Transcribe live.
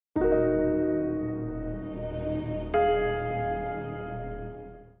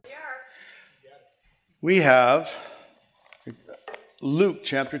We have Luke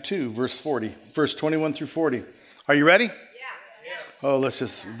chapter 2, verse 21 through 40. Are you ready? Yeah. Oh, let's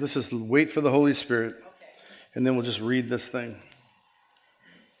just wait for the Holy Spirit, and then we'll just read this thing.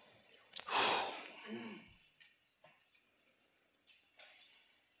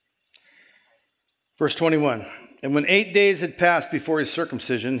 Verse 21, and when 8 days had passed before his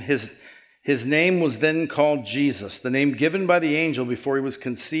circumcision, his name was then called Jesus, the name given by the angel before he was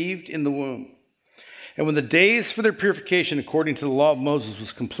conceived in the womb. And when the days for their purification according to the law of Moses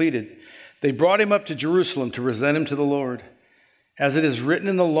was completed, they brought him up to Jerusalem to present him to the Lord. As it is written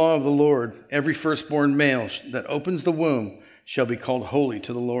in the law of the Lord, every firstborn male that opens the womb shall be called holy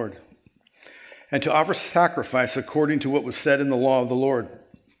to the Lord, and to offer sacrifice according to what was said in the law of the Lord,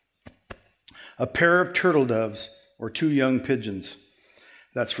 a pair of turtle doves or 2 young pigeons.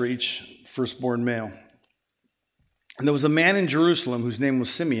 That's for each firstborn male. And there was a man in Jerusalem whose name was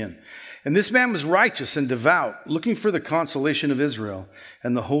Simeon. And this man was righteous and devout, looking for the consolation of Israel,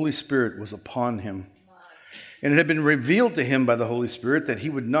 and the Holy Spirit was upon him. And it had been revealed to him by the Holy Spirit that he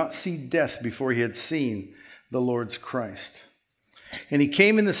would not see death before he had seen the Lord's Christ. And he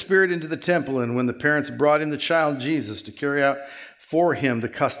came in the Spirit into the temple, and when the parents brought in the child Jesus to carry out for him the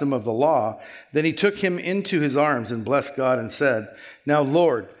custom of the law, then he took him into his arms and blessed God and said, "Now,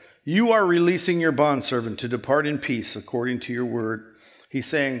 Lord, you are releasing your bondservant to depart in peace according to your word." He's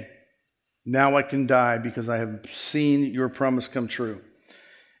saying, now I can die because I have seen your promise come true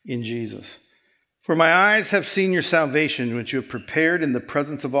in Jesus. For my eyes have seen your salvation, which you have prepared in the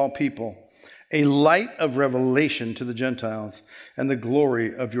presence of all people, a light of revelation to the Gentiles and the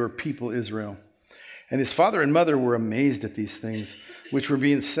glory of your people Israel. And his father and mother were amazed at these things which were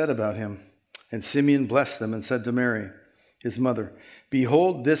being said about him. And Simeon blessed them and said to Mary, his mother,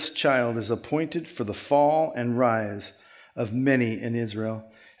 "Behold, this child is appointed for the fall and rise of many in Israel,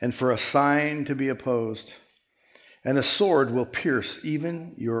 and for a sign to be opposed. And a sword will pierce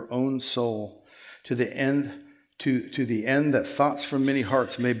even your own soul, to the end that thoughts from many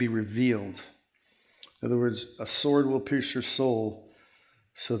hearts may be revealed." In other words, a sword will pierce your soul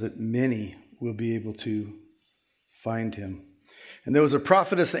so that many will be able to find him. And there was a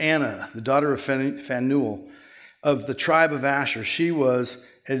prophetess Anna, the daughter of Phanuel, of the tribe of Asher. She was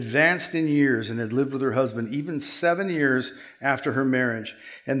advanced in years and had lived with her husband even 7 years after her marriage.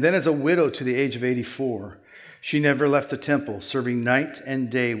 And then as a widow to the age of 84, she never left the temple, serving night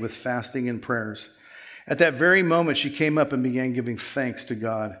and day with fasting and prayers. At that very moment, she came up and began giving thanks to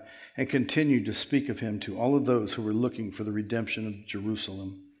God and continued to speak of him to all of those who were looking for the redemption of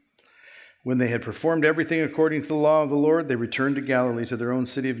Jerusalem. When they had performed everything according to the law of the Lord, they returned to Galilee, to their own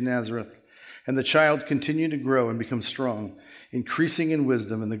city of Nazareth. And the child continued to grow and become strong, increasing in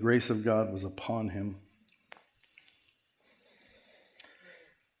wisdom, and the grace of God was upon him.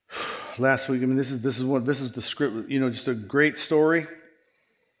 Last week, this is the script, just a great story.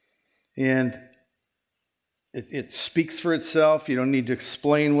 And it speaks for itself. You don't need to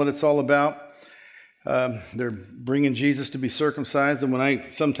explain what it's all about. They're bringing Jesus to be circumcised,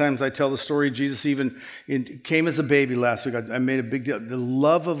 and sometimes I tell the story, Jesus even came as a baby last week. I made a big deal. The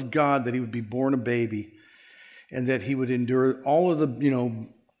love of God that he would be born a baby, and that he would endure all of the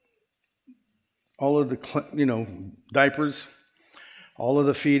diapers, all of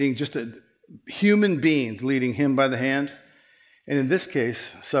the feeding, just human beings leading him by the hand, and in this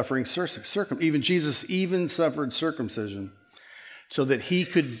case, suffering even Jesus even suffered circumcision, so that he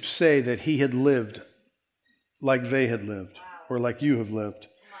could say that he had lived like they had lived, or like you have lived.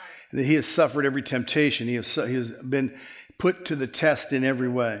 That he has suffered every temptation. He has been put to the test in every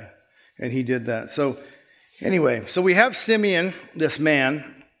way. And he did that. So anyway, so we have Simeon, this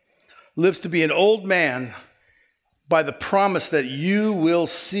man, lives to be an old man by the promise that you will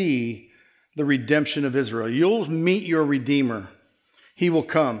see the redemption of Israel. You'll meet your Redeemer. He will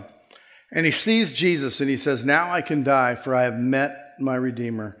come. And he sees Jesus and he says, "Now I can die, for I have met my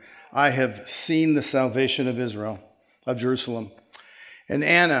Redeemer. I have seen the salvation of Israel, of Jerusalem." And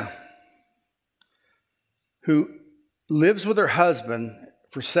Anna, who lives with her husband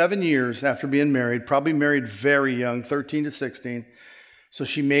for 7 years after being married, probably married very young, 13 to 16. So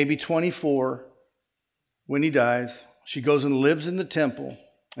she may be 24 when he dies. She goes and lives in the temple,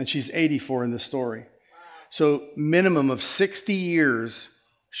 and she's 84 in the story. So minimum of 60 years,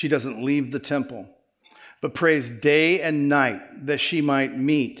 she doesn't leave the temple, but prays day and night that she might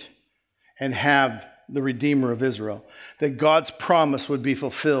meet and have the Redeemer of Israel, that God's promise would be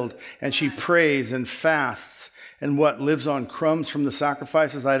fulfilled. And she prays and fasts and lives on crumbs from the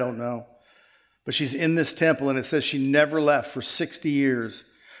sacrifices? I don't know. But she's in this temple, and it says she never left for 60 years,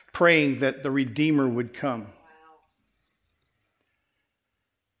 praying that the Redeemer would come.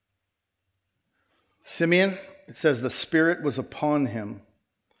 Simeon, it says the Spirit was upon him.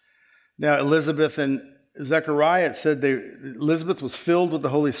 Now, Elizabeth and Zechariah, it said Elizabeth was filled with the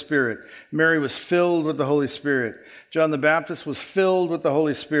Holy Spirit. Mary was filled with the Holy Spirit. John the Baptist was filled with the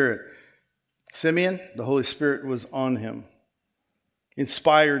Holy Spirit. Simeon, the Holy Spirit was on him,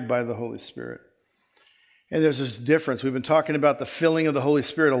 inspired by the Holy Spirit. And there's this difference. We've been talking about the filling of the Holy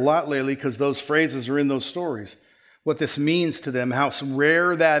Spirit a lot lately because those phrases are in those stories. What this means to them, how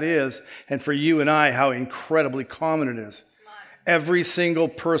rare that is, and for you and I, how incredibly common it is. Every single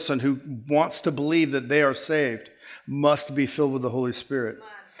person who wants to believe that they are saved must be filled with the Holy Spirit.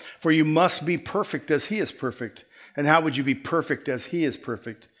 For you must be perfect as He is perfect. And how would you be perfect as He is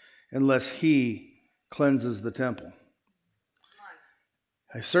perfect unless He cleanses the temple?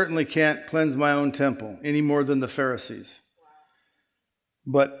 I certainly can't cleanse my own temple any more than the Pharisees.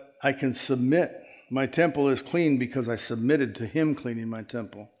 But I can submit. My temple is clean because I submitted to Him cleaning my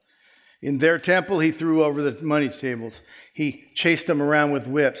temple. In their temple, He threw over the money tables. He chased them around with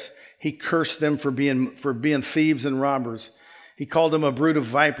whips. He cursed them for being thieves and robbers. He called them a brood of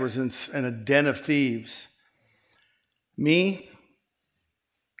vipers and a den of thieves. Me,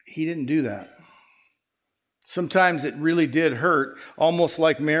 He didn't do that. Sometimes it really did hurt, almost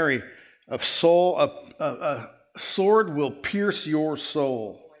like Mary. A sword will pierce your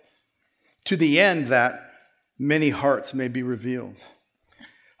soul to the end that many hearts may be revealed.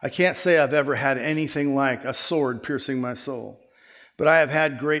 I can't say I've ever had anything like a sword piercing my soul, but I have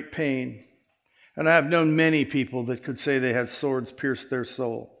had great pain. And I have known many people that could say they had swords pierce their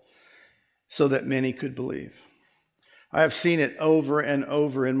soul so that many could believe. I have seen it over and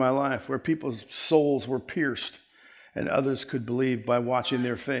over in my life where people's souls were pierced and others could believe by watching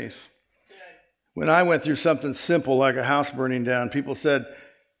their faith. When I went through something simple like a house burning down, people said,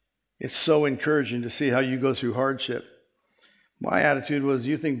 "It's so encouraging to see how you go through hardship." My attitude was,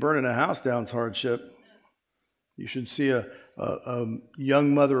 you think burning a house down is hardship? You should see a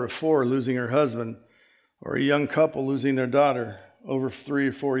young mother of 4 losing her husband, or a young couple losing their daughter over 3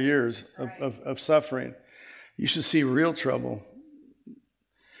 or 4 years of suffering. You should see real trouble,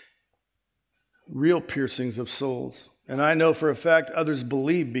 real piercings of souls. And I know for a fact others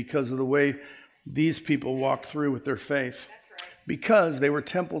believe because of the way these people walked through with their faith. Because they were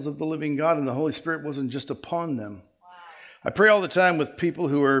temples of the living God and the Holy Spirit wasn't just upon them. I pray all the time with people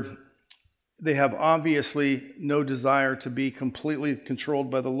they have obviously no desire to be completely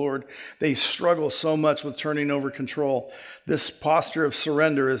controlled by the Lord. They struggle so much with turning over control. This posture of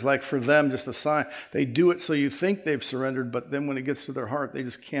surrender is like for them just a sign. They do it so you think they've surrendered, but then when it gets to their heart, they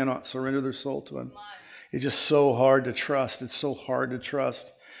just cannot surrender their soul to Him. It's just so hard to trust. It's so hard to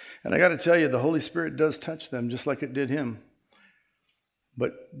trust. And I got to tell you, the Holy Spirit does touch them just like it did Him.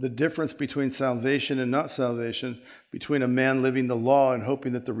 But the difference between salvation and not salvation, between a man living the law and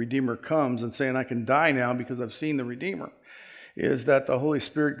hoping that the Redeemer comes and saying, I can die now because I've seen the Redeemer, is that the Holy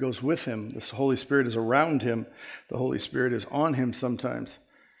Spirit goes with him. The Holy Spirit is around him. The Holy Spirit is on him sometimes.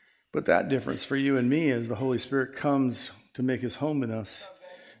 But that difference for you and me is the Holy Spirit comes to make His home in us.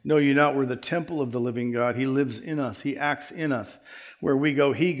 Know you not, we're the temple of the living God. He lives in us. He acts in us. Where we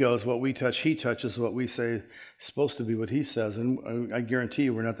go, He goes. What we touch, He touches. What we say is supposed to be what He says. And I guarantee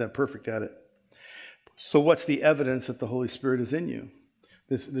you we're not that perfect at it. So what's the evidence that the Holy Spirit is in you?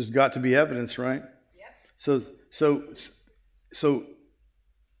 There's got to be evidence, right? Yep. So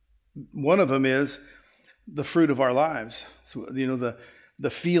one of them is the fruit of our lives. So, the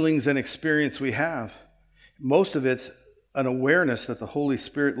feelings and experience we have. Most of it's an awareness that the Holy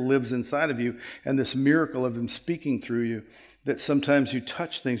Spirit lives inside of you and this miracle of Him speaking through you, that sometimes you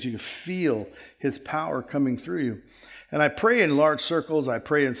touch things, you can feel His power coming through you. And I pray in large circles, I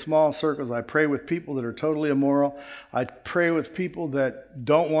pray in small circles, I pray with people that are totally immoral, I pray with people that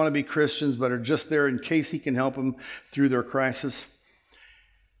don't want to be Christians but are just there in case He can help them through their crisis.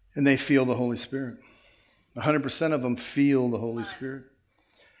 And they feel the Holy Spirit. 100% of them feel the Holy Spirit.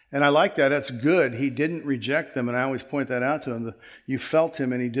 And I like that. That's good. He didn't reject them. And I always point that out to them. You felt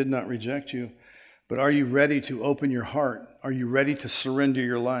Him and He did not reject you. But are you ready to open your heart? Are you ready to surrender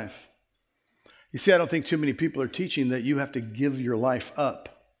your life? You see, I don't think too many people are teaching that you have to give your life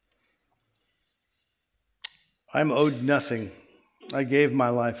up. I'm owed nothing. I gave my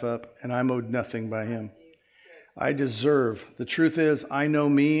life up and I'm owed nothing by Him. I deserve. The truth is, I know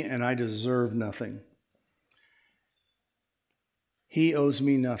me and I deserve nothing. He owes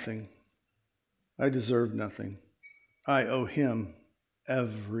me nothing. I deserve nothing. I owe Him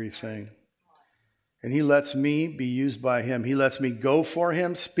everything. And He lets me be used by Him. He lets me go for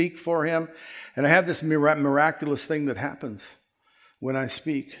Him, speak for Him. And I have this miraculous thing that happens when I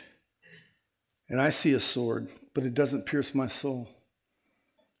speak. And I see a sword, but it doesn't pierce my soul.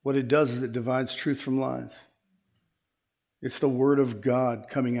 What it does is it divides truth from lies. It's the word of God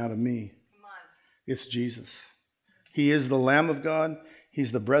coming out of me. Come on. It's Jesus. He is the Lamb of God.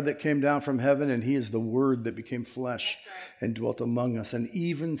 He's the bread that came down from heaven, and he is the word that became flesh and dwelt among us and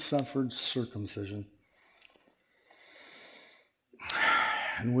even suffered circumcision.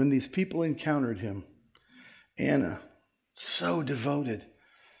 And when these people encountered him, Anna, so devoted,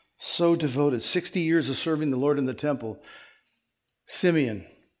 60 years of serving the Lord in the temple. Simeon,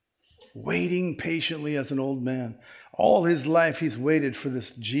 waiting patiently as an old man. All his life he's waited for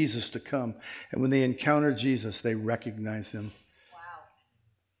this Jesus to come. And when they encounter Jesus, they recognize him. Wow.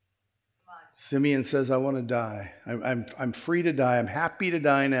 Come on. Simeon says, I want to die. I'm free to die. I'm happy to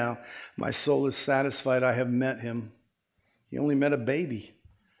die now. My soul is satisfied. I have met him. He only met a baby.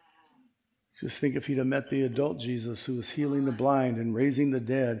 Just think if he'd have met the adult Jesus who was healing the blind and raising the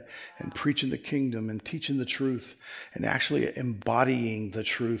dead and preaching the kingdom and teaching the truth and actually embodying the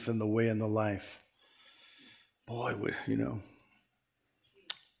truth and the way and the life. Boy,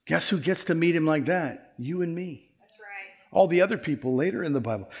 guess who gets to meet him like that? You and me. That's right. All the other people later in the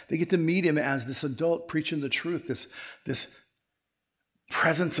Bible, they get to meet him as this adult preaching the truth, this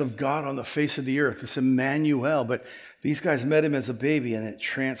presence of God on the face of the earth, this Emmanuel. But these guys met him as a baby and it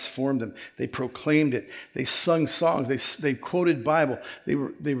transformed them. They proclaimed it. They sung songs. They quoted Bible. They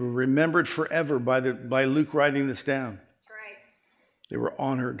were remembered forever by Luke writing this down. That's right. They were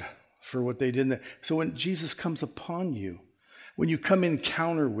honored for what they did. So when Jesus comes upon you, when you come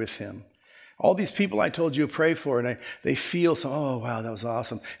encounter with him, all these people I told you to pray for, and they feel oh, wow, that was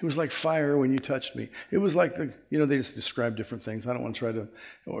awesome. It was like fire when you touched me. It was like, they just describe different things. I don't want to try to,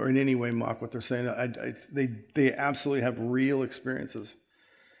 or in any way mock what they're saying. They absolutely have real experiences.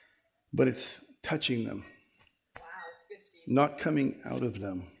 But it's touching them. Wow, it's good, Steve. Not coming out of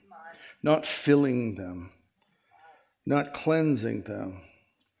them. Come on. Not filling them. Not cleansing them.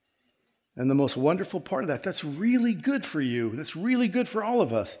 And the most wonderful part of that's really good for you. That's really good for all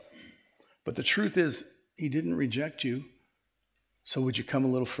of us. But the truth is, he didn't reject you. So would you come a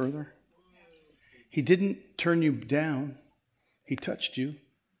little further? He didn't turn you down. He touched you.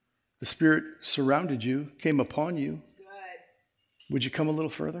 The Spirit surrounded you, came upon you. Good. Would you come a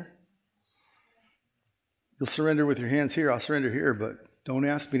little further? You'll surrender with your hands here. I'll surrender here, but don't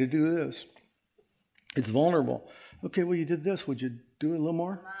ask me to do this. It's vulnerable. Okay, well, you did this. Would you do it a little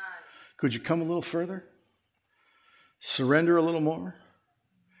more? Come on. Could you come a little further? Surrender a little more?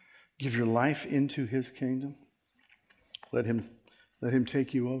 Give your life into his kingdom. Let him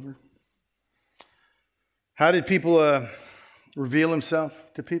take you over. How did people reveal himself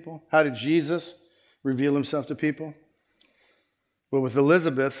to people? How did Jesus reveal himself to people? Well, with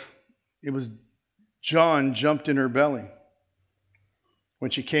Elizabeth, it was John jumped in her belly. When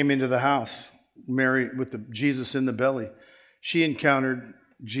she came into the house, Mary with Jesus in the belly, she encountered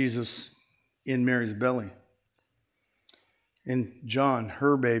Jesus in Mary's belly. And John,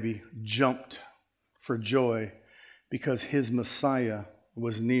 her baby, jumped for joy because his Messiah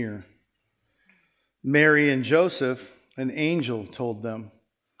was near. Mary and Joseph, an angel told them.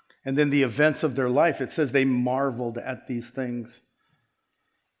 And then the events of their life, it says they marveled at these things.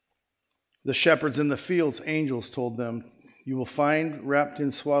 The shepherds in the fields, angels told them, you will find wrapped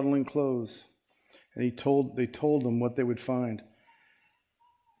in swaddling clothes. And they told them what they would find.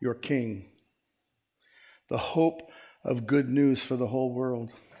 Your king. The hope of good news for the whole world.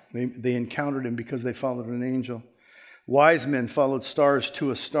 They encountered him because they followed an angel. Wise men followed stars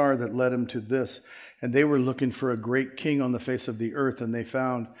to a star that led them to this. And they were looking for a great king on the face of the earth, and they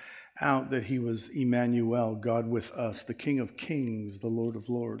found out that he was Emmanuel, God with us, the King of kings, the Lord of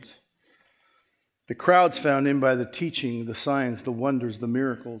lords. The crowds found him by the teaching, the signs, the wonders, the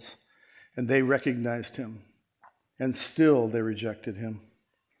miracles, and they recognized him. And still they rejected him.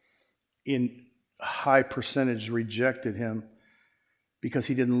 In high percentage rejected him because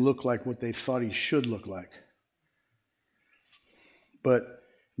he didn't look like what they thought he should look like. But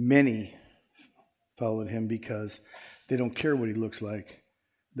many followed him because they don't care what he looks like.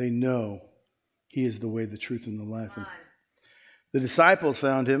 They know he is the way, the truth, and the life. The disciples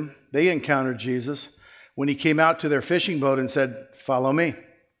found him. They encountered Jesus when he came out to their fishing boat and said, follow me.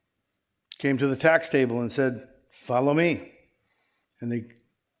 Came to the tax table and said, follow me. And they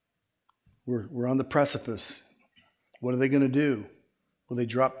were on the precipice. What are they going to do? Well, they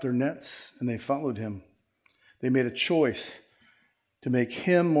dropped their nets and they followed him. They made a choice to make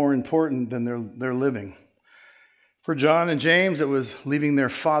him more important than their living. For John and James, it was leaving their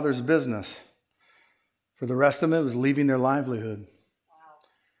father's business. For the rest of them, it was leaving their livelihood. Wow.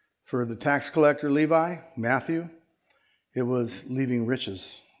 For the tax collector Levi, Matthew, it was leaving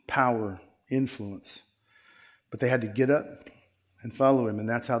riches, power, influence. But they had to get up and follow him. And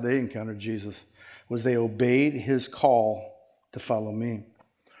that's how they encountered Jesus, was they obeyed his call to follow me.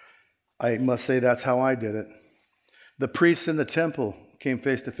 I must say that's how I did it. The priests in the temple came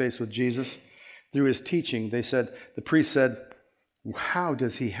face to face with Jesus through his teaching. The priest said, how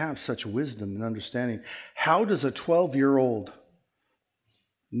does he have such wisdom and understanding? How does a 12-year-old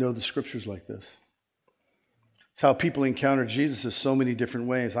know the scriptures like this? It's how people encounter Jesus in so many different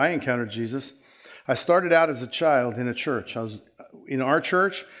ways. I encountered Jesus. I started out as a child in a church. I was in our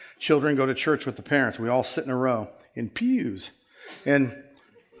church. Children go to church with the parents. We all sit in a row in pews.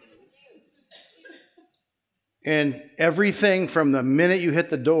 And everything from the minute you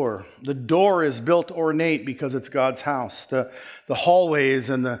hit the door is built ornate because it's God's house. The hallways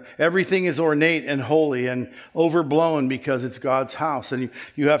and everything is ornate and holy and overblown because it's God's house. And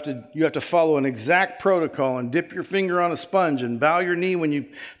you have to follow an exact protocol and dip your finger on a sponge and bow your knee when you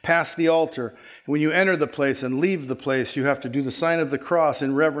pass the altar. And when you enter the place and leave the place, you have to do the sign of the cross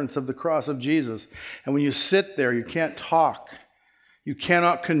in reverence of the cross of Jesus. And when you sit there, you can't talk. You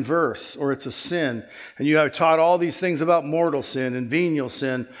cannot converse, or it's a sin. And you have taught all these things about mortal sin and venial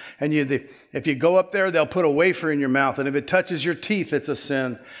sin. And if you go up there, they'll put a wafer in your mouth. And if it touches your teeth, it's a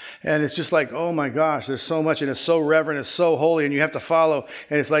sin. And it's just like, oh my gosh, there's so much. And it's so reverent, it's so holy, and you have to follow.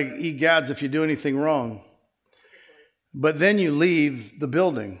 And it's like, egads if you do anything wrong. But then you leave the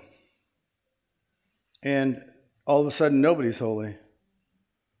building. And all of a sudden, nobody's holy.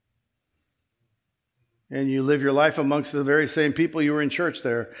 And you live your life amongst the very same people you were in church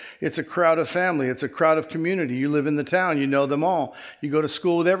there. It's a crowd of family. It's a crowd of community. You live in the town. You know them all. You go to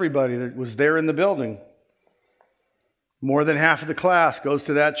school with everybody that was there in the building. More than half of the class goes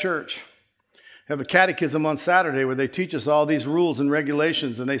to that church. I have a catechism on Saturday where they teach us all these rules and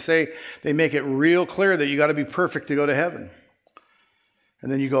regulations. And they make it real clear that you got to be perfect to go to heaven.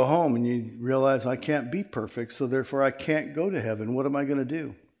 And then you go home and you realize, I can't be perfect, so therefore I can't go to heaven. What am I going to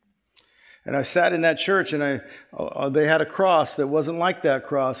do? And I sat in that church, and they had a cross that wasn't like that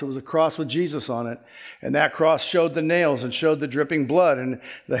cross. It was a cross with Jesus on it. And that cross showed the nails and showed the dripping blood. And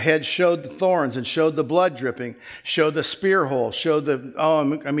the head showed the thorns and showed the blood dripping, showed the spear hole, showed the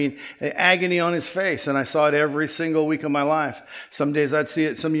agony on his face. And I saw it every single week of my life. Some days I'd see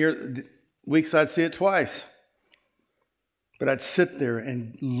it, weeks I'd see it twice. But I'd sit there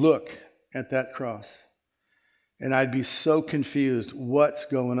and look at that cross. And I'd be so confused. What's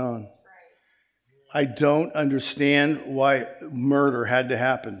going on? I don't understand why murder had to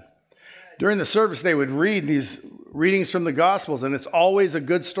happen. During the service, they would read these readings from the Gospels, and it's always a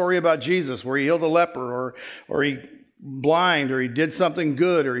good story about Jesus, where he healed a leper, or he blind, or he did something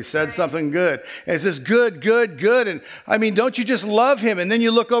good, or he said something good. And it's just good, good, good. And I mean, don't you just love him? And then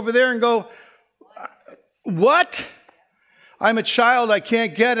you look over there and go, what? I'm a child. I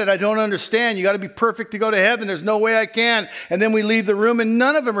can't get it. I don't understand. You got to be perfect to go to heaven. There's no way I can. And then we leave the room and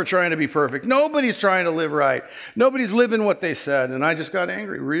none of them are trying to be perfect. Nobody's trying to live right. Nobody's living what they said. And I just got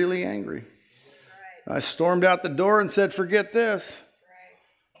angry, really angry. Right. I stormed out the door and said, forget this.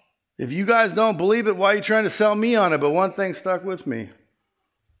 Right. If you guys don't believe it, why are you trying to sell me on it? But one thing stuck with me.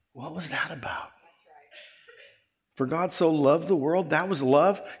 What was that about? That's right. For God so loved the world. That was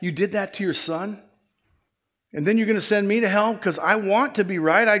love. You did that to your son. And then you're going to send me to hell because I want to be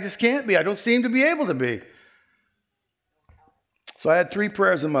right. I just can't be. I don't seem to be able to be. So I had 3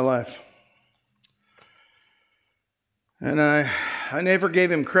 prayers in my life. And I never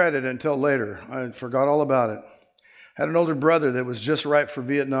gave him credit until later. I forgot all about it. I had an older brother that was just ripe for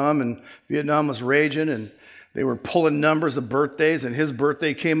Vietnam, and Vietnam was raging, and they were pulling numbers of birthdays, and his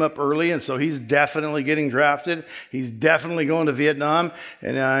birthday came up early, and so he's definitely getting drafted. He's definitely going to Vietnam,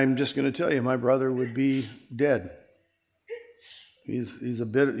 and I'm just going to tell you, my brother would be dead. He's a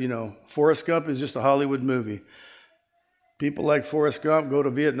bit, Forrest Gump is just a Hollywood movie. People like Forrest Gump go to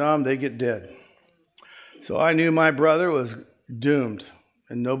Vietnam, they get dead. So I knew my brother was doomed,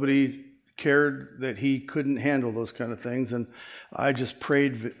 and nobody cared that he couldn't handle those kind of things, and I just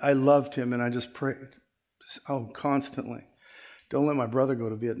prayed. I loved him, and I just prayed. Constantly. Don't let my brother go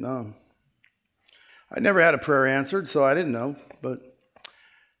to Vietnam. I never had a prayer answered, so I didn't know. But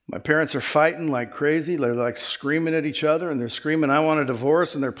my parents are fighting like crazy. They're like screaming at each other, and they're screaming, I want a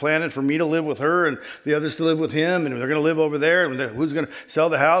divorce, and they're planning for me to live with her and the others to live with him, and they're going to live over there, and who's going to sell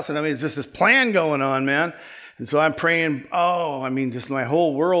the house? And I mean, it's just this plan going on, man. And so I'm praying, just my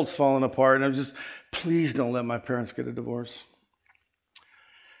whole world's falling apart, and I'm just, please don't let my parents get a divorce.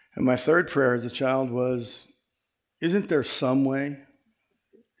 And my third prayer as a child was, isn't there some way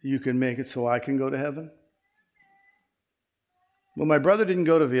you can make it so I can go to heaven? Well, my brother didn't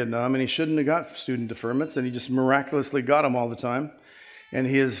go to Vietnam, and he shouldn't have got student deferments, and he just miraculously got them all the time. And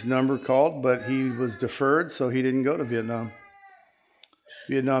his number called, but he was deferred, so he didn't go to Vietnam.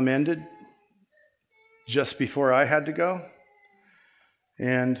 Vietnam ended just before I had to go.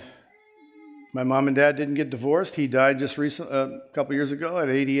 And my mom and dad didn't get divorced. He died just a couple years ago at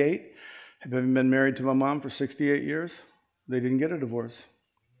 88. I've been married to my mom for 68 years. They didn't get a divorce.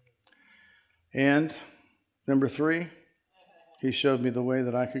 And number 3, he showed me the way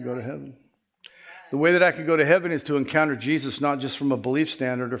that I could go to heaven. The way that I could go to heaven is to encounter Jesus, not just from a belief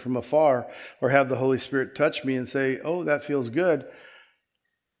standard or from afar, or have the Holy Spirit touch me and say, oh, that feels good,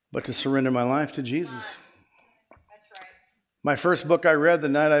 but to surrender my life to Jesus. That's right. My first book I read the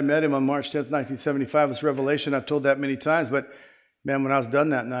night I met him on March 10th, 1975 was Revelation. I've told that many times, but man, when I was done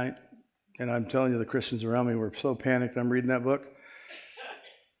that night, and I'm telling you, the Christians around me were so panicked I'm reading that book.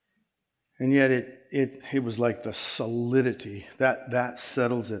 And yet it was like the solidity. That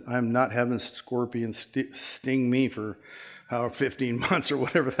settles it. I'm not having scorpions sting me for 15 months or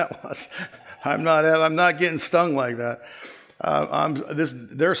whatever that was. I'm not getting stung like that.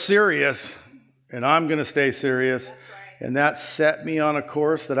 They're serious, and I'm going to stay serious. That's right. And that set me on a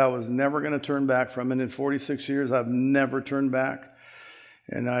course that I was never going to turn back from. And in 46 years, I've never turned back.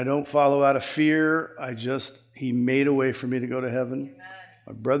 And I don't follow out of fear. He made a way for me to go to heaven. Amen.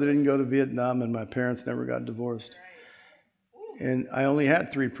 My brother didn't go to Vietnam, and my parents never got divorced. Right. And I only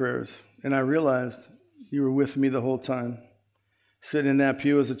had 3 prayers. And I realized you were with me the whole time. Sitting in that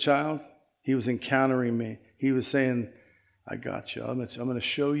pew as a child, he was encountering me. He was saying, I got you. I'm going to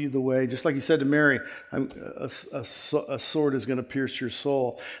show you the way. Just like he said to Mary, a sword is going to pierce your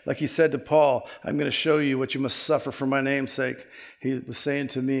soul. Like he said to Paul, I'm going to show you what you must suffer for my name's sake. He was saying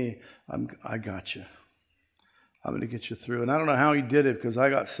to me, I got you. I'm going to get you through. And I don't know how he did it, because I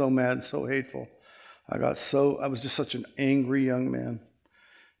got so mad and so hateful. I was just such an angry young man.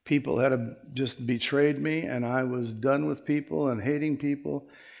 People had just betrayed me, and I was done with people and hating people.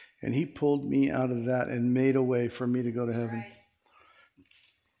 And he pulled me out of that and made a way for me to go to heaven. Right.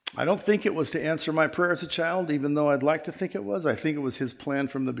 I don't think it was to answer my prayer as a child, even though I'd like to think it was. I think it was his plan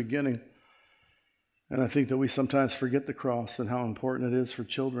from the beginning. And I think that we sometimes forget the cross and how important it is for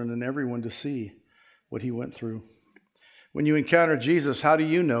children and everyone to see what he went through. When you encounter Jesus, how do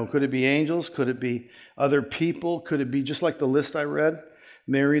you know? Could it be angels? Could it be other people? Could it be just like the list I read?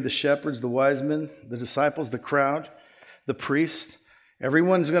 Mary, the shepherds, the wise men, the disciples, the crowd, the priests.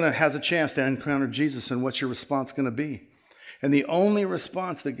 Everyone's has a chance to encounter Jesus, and what's your response going to be? And the only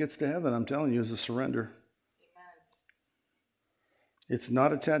response that gets to heaven, I'm telling you, is a surrender. Amen. It's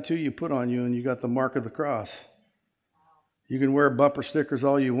not a tattoo you put on you and you got the mark of the cross. You can wear bumper stickers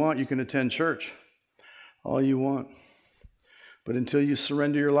all you want. You can attend church all you want. But until you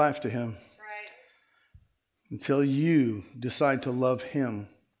surrender your life to him, Right. until you decide to love him,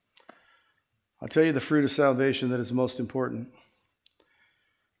 I'll tell you the fruit of salvation that is most important.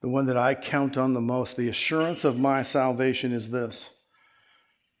 The one that I count on the most, the assurance of my salvation is this,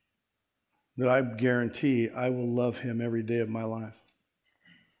 that I guarantee I will love him every day of my life.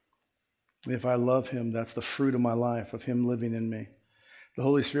 If I love him, that's the fruit of my life, of him living in me. The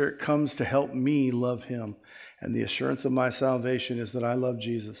Holy Spirit comes to help me love him. And the assurance of my salvation is that I love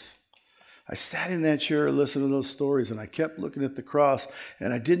Jesus. I sat in that chair listening to those stories, and I kept looking at the cross,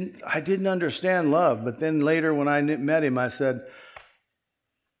 and I didn't understand love. But then later when I met him, I said,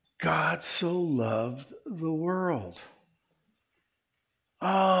 God so loved the world.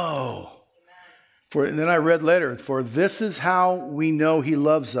 Oh. And then I read later, for this is how we know he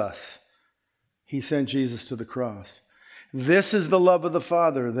loves us. He sent Jesus to the cross. This is the love of the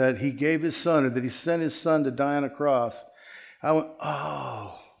Father, that he gave his Son, or that he sent his Son to die on a cross. I went,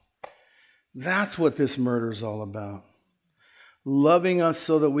 oh, that's what this murder is all about. Loving us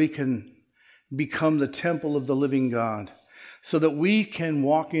so that we can become the temple of the living God, so that we can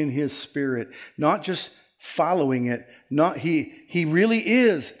walk in his Spirit, not just following it. He really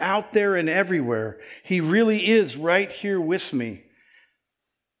is out there and everywhere. He really is right here with me.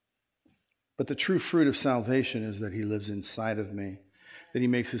 But the true fruit of salvation is that he lives inside of me, that he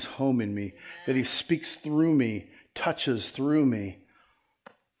makes his home in me, that he speaks through me, touches through me,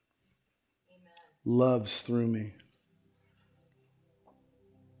 loves through me.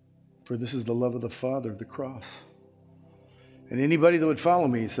 For this is the love of the Father, the cross. And anybody that would follow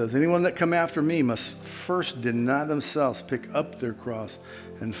me, he says, anyone that come after me must first deny themselves, pick up their cross,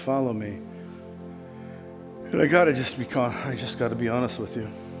 and follow me. And I just got to be honest with you.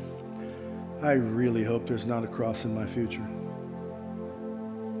 I really hope there's not a cross in my future.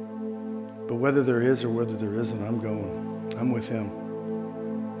 But whether there is or whether there isn't, I'm going. I'm with him.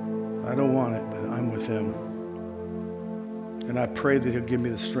 I don't want it, but I'm with him. And I pray that he'll give me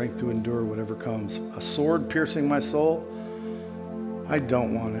the strength to endure whatever comes. A sword piercing my soul, I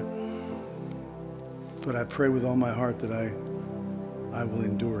don't want it. But I pray with all my heart that I will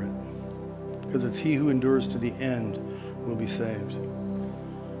endure it. Because it's he who endures to the end will be saved.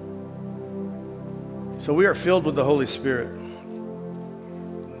 So we are filled with the Holy Spirit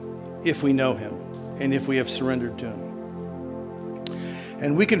if we know him and if we have surrendered to him.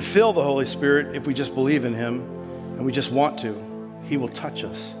 And we can fill the Holy Spirit if we just believe in him and we just want to. He will touch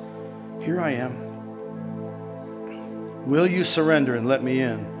us. Here I am. Will you surrender and let me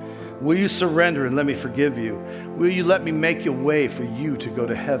in? Will you surrender and let me forgive you? Will you let me make a way for you to go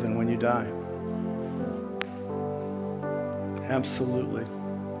to heaven when you die? Absolutely.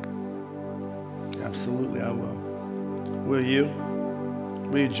 Absolutely, I will. Will you?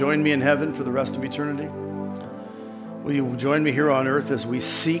 Will you join me in heaven for the rest of eternity? Will you join me here on earth as we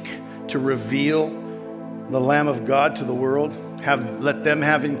seek to reveal the Lamb of God to the world? Let them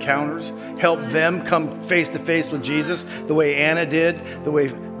have encounters. Help them come face to face with Jesus the way Anna did, the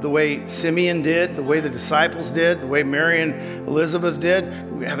way Simeon did, the way the disciples did, the way Mary and Elizabeth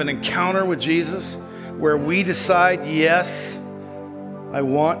did. We have an encounter with Jesus where we decide, yes, I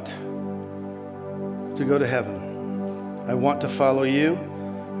want to go to heaven. I want to follow you,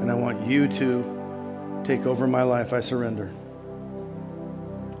 and I want you to take over my life. I surrender.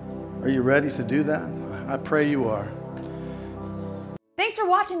 Are you ready to do that? I pray you are. Thanks for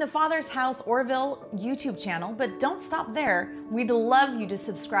watching the Father's House Orville YouTube channel, but don't stop there. We'd love you to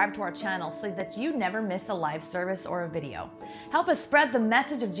subscribe to our channel so that you never miss a live service or a video. Help us spread the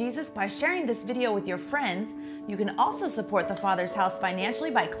message of Jesus by sharing this video with your friends. You can also support the Father's House financially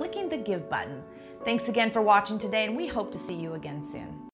by clicking the Give button. Thanks again for watching today, and we hope to see you again soon.